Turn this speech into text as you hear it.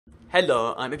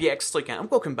Hello, I'm ELYTRA and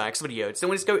welcome back to the video. Today I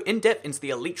want to go in-depth into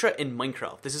the ELYTRA in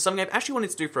Minecraft. This is something I've actually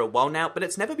wanted to do for a while now, but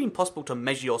it's never been possible to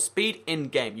measure your speed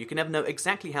in-game. You can never know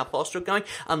exactly how fast you're going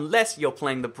unless you're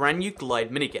playing the brand new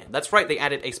glide minigame. That's right, they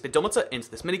added a speedometer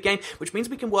into this minigame, which means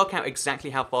we can work out exactly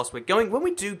how fast we're going when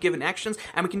we do given actions,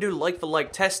 and we can do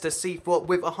like-for-like tests to see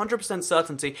with 100%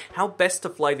 certainty how best to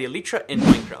fly the ELYTRA in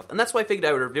Minecraft. And that's why I figured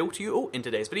I would reveal to you all in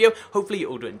today's video. Hopefully you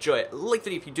all do enjoy it. Like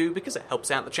the video if you do, because it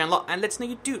helps out the channel a lot, and lets know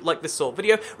you do like this sort of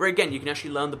video, where again, you can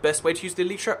actually learn the best way to use the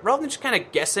ELYTRA, rather than just kind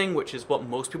of guessing, which is what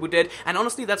most people did, and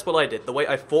honestly, that's what I did. The way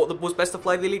I thought that was best to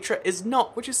fly the ELYTRA is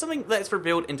not, which is something that's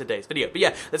revealed in today's video. But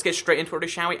yeah, let's get straight into it,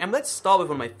 shall we? And let's start with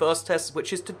one of my first tests,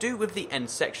 which is to do with the end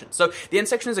section. So, the end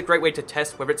section is a great way to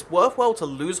test whether it's worthwhile to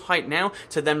lose height now,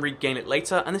 to then regain it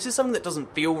later, and this is something that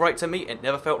doesn't feel right to me, it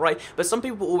never felt right, but some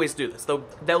people always do this.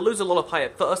 They'll lose a lot of height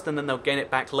at first, and then they'll gain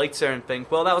it back later and think,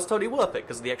 well, that was totally worth it,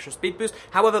 because of the extra speed boost.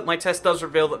 However, my test does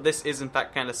reveal that this is in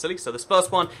fact kind of silly. So this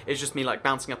first one is just me like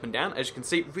bouncing up and down, as you can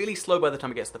see, really slow by the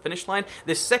time it gets to the finish line.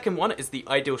 This second one is the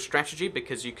ideal strategy,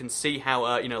 because you can see how,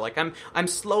 like I'm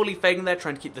slowly fading there,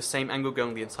 trying to keep the same angle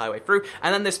going the entire way through.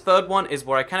 And then this third one is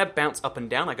where I kind of bounce up and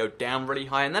down, I go down really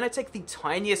high, and then I take the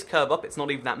tiniest curve up. It's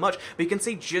not even that much, but you can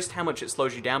see just how much it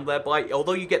slows you down there by,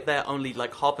 although you get there only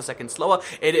like half a second slower,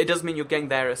 it does mean you're getting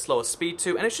there at a slower speed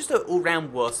too, and it's just an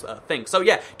all-round worse thing. So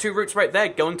yeah, two routes right there.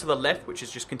 Going to the left, which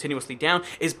is just continuously down,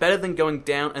 is better than going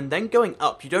down and then going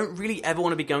up. You don't really ever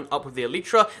want to be going up with the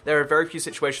ELYTRA. There are very few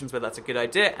situations where that's a good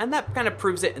idea, and that kind of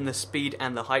proves it in the speed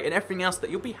and the height and everything else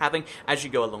that you'll be having as you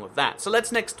go along with that. So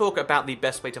let's next talk about the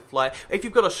best way to fly. If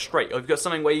you've got a straight, or you've got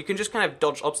something where you can just kind of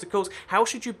dodge obstacles, how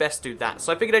should you best do that?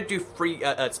 So I figured I'd do three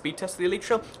speed tests of the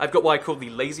ELYTRA. I've got what I call the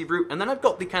lazy route, and then I've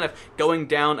got the kind of going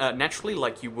down naturally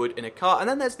like you would in a car, and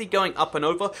then there's the going up and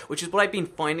over, which is what I've been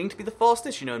finding to be the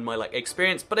fastest, in my like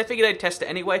experience, but I figured I'd test it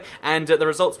anyway, and the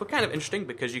results were kind of interesting,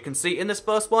 because you can see in this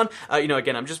first one,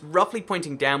 again, I'm just roughly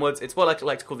pointing downwards. It's what I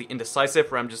like to call the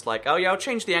indecisive, where I'm just like, oh yeah, I'll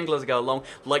change the angle as I go along,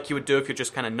 like you would do if you're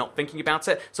just kind of not thinking about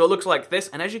it. So it looks like this,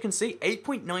 and as you can see,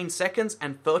 8.9 seconds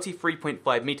and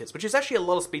 33.5 meters, which is actually a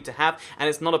lot of speed to have, and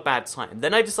it's not a bad time.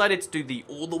 Then I decided to do the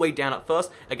all the way down at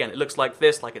first. Again, it looks like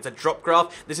this, like it's a drop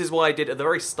graph. This is what I did at the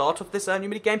very start of this new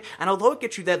minigame, and although it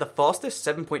gets you there the fastest,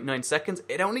 7.9 seconds,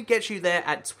 it only gets you there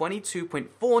at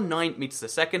 22.49 meters a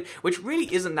second, which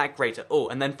really isn't that great at all.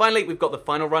 And then finally, we've got the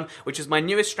final run, which is my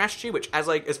newest strategy, which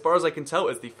as far as I can tell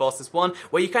is the fastest one,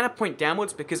 where you kind of point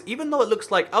downwards, because even though it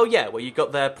looks like, oh yeah, well you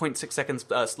got there 0.6 seconds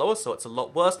slower, so it's a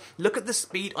lot worse, look at the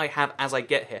speed I have as I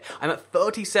get here. I'm at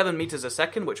 37 meters a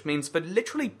second, which means for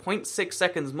literally 0.6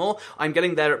 seconds more, I'm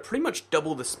getting there at pretty much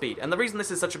double the speed. And the reason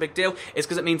this is such a big deal is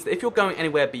because it means that if you're going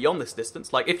anywhere beyond this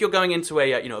distance, like if you're going into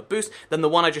a a boost, then the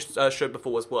one I just showed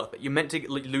before was worth it. You're meant to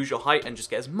lose your height and just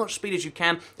get as much speed as you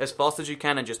can, as fast as you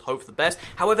can, and just hope for the best.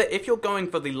 However, if you're going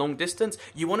for the long distance,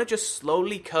 you want to just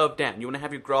slowly curve down. You want to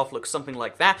have your graph look something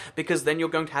like that, because then you're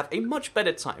going to have a much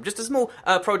better time. Just a small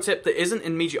pro tip that isn't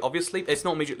it's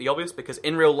not immediately obvious, because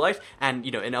in real life and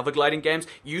in other gliding games,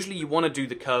 usually you want to do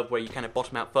the curve where you kind of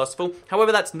bottom out first of all.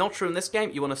 However, that's not true in this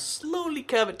game. You want to slowly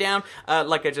curve it down.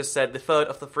 Like I just said, the third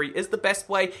of the three is the best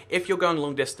way if you're going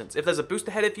long distance. If there's a boost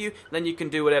ahead of you, then you can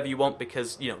do whatever you want,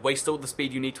 because waste all the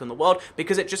speed you need to in the world,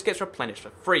 because it just gets replenished for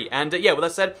free. And yeah, with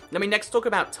that said, let me next talk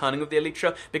about turning with the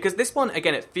ELYTRA, because this one,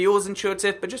 again, it feels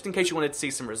intuitive, but just in case you wanted to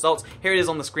see some results, here it is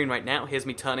on the screen right now. Here's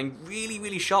me turning really,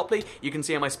 really sharply. You can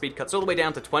see how my speed cuts all the way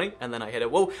down to 20, and then I hit a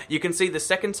wall. You can see the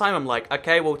second time I'm like,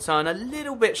 okay, we'll turn a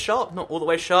little bit sharp, not all the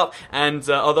way sharp, and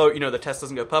although, the test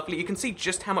doesn't go perfectly, you can see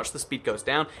just how much the speed goes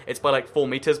down. It's by like 4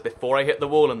 meters before I hit the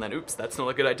wall, and then, oops, that's not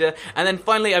a good idea. And then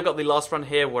finally, I've got the last run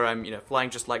here where I'm, flying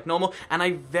just like normal, and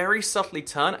I very subtly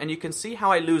turn, and you can see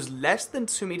how I lose less than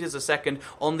 2 meters a second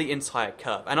on the entire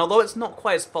curve. And although it's not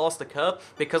quite as fast a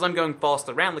curve, because I'm going fast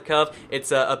around the curve,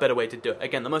 it's a better way to do it.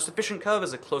 Again, the most efficient curve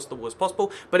is as close to the wall as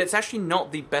possible, but it's actually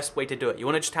not the best way to do it. You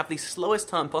want to just have the slowest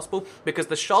turn possible, because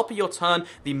the sharper your turn,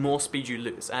 the more speed you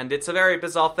lose. And it's a very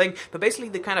bizarre thing, but basically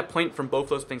the kind of point from both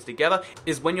those things together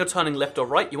is when you're turning left or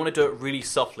right, you want to do it really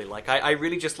softly. Like I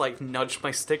really just like nudge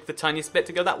my stick the tiniest bit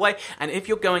to go that way. And if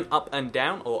you're going up and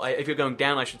down, or if you're going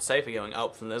down, I should say, if you're going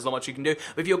up, then there's not much you can do.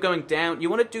 But if you're going down, you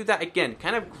want to do that again,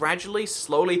 kind of gradually,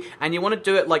 slowly, and you want to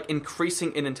do it like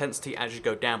increasing in intensity as you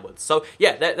go downwards. So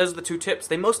yeah, those are the two tips.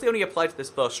 They mostly only apply to this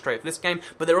first straight of this game,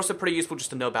 but they're also pretty useful just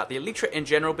to know about the ELYTRA in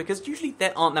general, because usually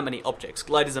there aren't that many objects.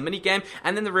 Glide is a mini game,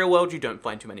 and in the real world you don't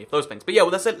find too many of those things. But yeah,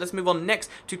 well that's it. Let's move on next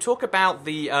to talk about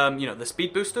the the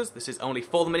speed boosters. This is only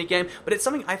for the mini game, but it's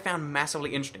something I found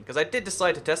massively interesting, because I did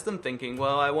decide to test them, thinking,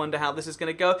 well, I wonder how this is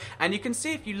going to go. And you can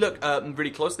see if you look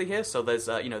really closely here, so there's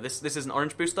this is an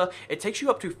orange booster. It takes you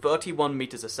up to 31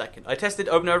 meters a second. I tested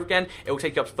over and over again, it will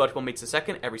take you up to 31 meters a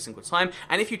second every single time,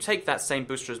 and if you take that same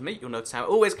booster as me, you'll notice how it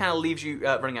always kind of leaves you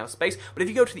running out of space, but if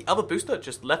you go to the other booster,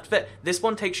 just left of it, this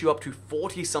one takes you up to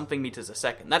 40 something meters a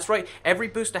second. That's right, every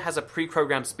booster has a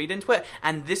pre-programmed speed into it,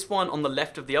 and this one on the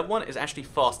left of the other one is actually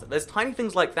faster. There's tiny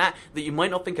things like that that you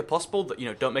might not think are possible, that, you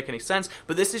know, don't make any sense,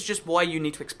 but this is just why you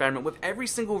need to experiment with every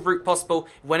single route possible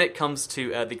when it comes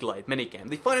to the glide minigame.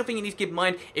 The final thing you need to keep in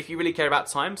mind, if you really care about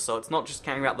time, so it's not just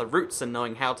carrying out the routes and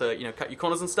knowing how to, you know, cut your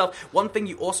corners and stuff, one thing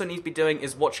you also need to be doing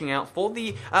is watching out for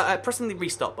the, pressing the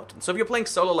restart button. So if you're playing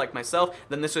solo like myself,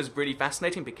 then this is really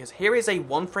fascinating because here is a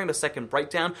 1 frame a second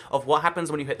breakdown of what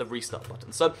happens when you hit the restart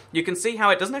button. So you can see how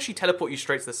it doesn't actually teleport you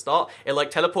straight to the start, it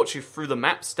like teleports you through the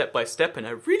map step by step in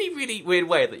a really weird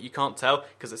way that you can't tell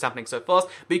because it's happening so fast,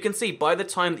 but you can see by the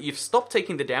time that you've stopped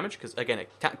taking the damage, because again it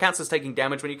counts as taking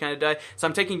damage when you kind of die, so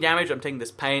I'm taking damage, I'm taking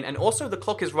this pain, and also the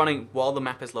clock is running while the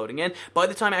map is loading in. By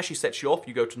the time it actually sets you off,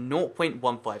 you go to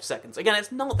 0.15 seconds. Again,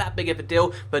 it's not that big of a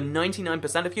deal for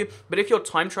 99% of you, but if you're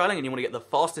time trialing and you want to get the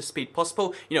fastest speed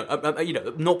possible,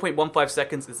 0.15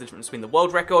 seconds is the difference between the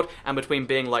world record and between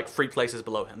being like 3 places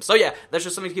below him. So yeah, that's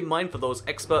just something to keep in mind for those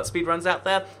expert speedruns out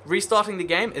there. Restarting the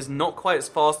game is not quite as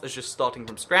fast as just starting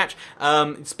from scratch.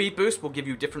 Speed boost will give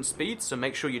you different speeds, so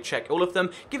make sure you check all of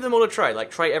them, give them all a try,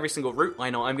 like try every single route. I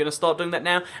know I'm going to start doing that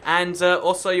now, and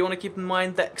also you want to keep in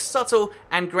mind that subtle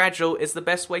and gradual is the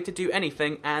best way to do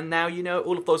anything, and now you know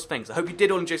all of those things. I hope you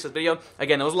did all enjoy this video.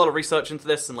 Again, there was a lot of research into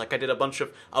this, and like I did a bunch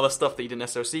of other stuff that you didn't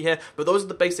necessarily see here, but those are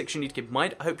the basics you need to keep in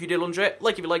mind. I hope you did all enjoy it.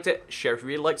 Like if you liked it, share if you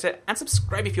really liked it, and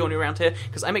subscribe if you're new around here,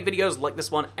 because I make videos like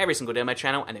this one every single day on my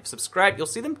channel, and if subscribed, you'll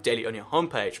see them daily on your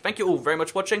homepage. Thank you all very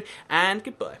much for watching, and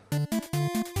goodbye.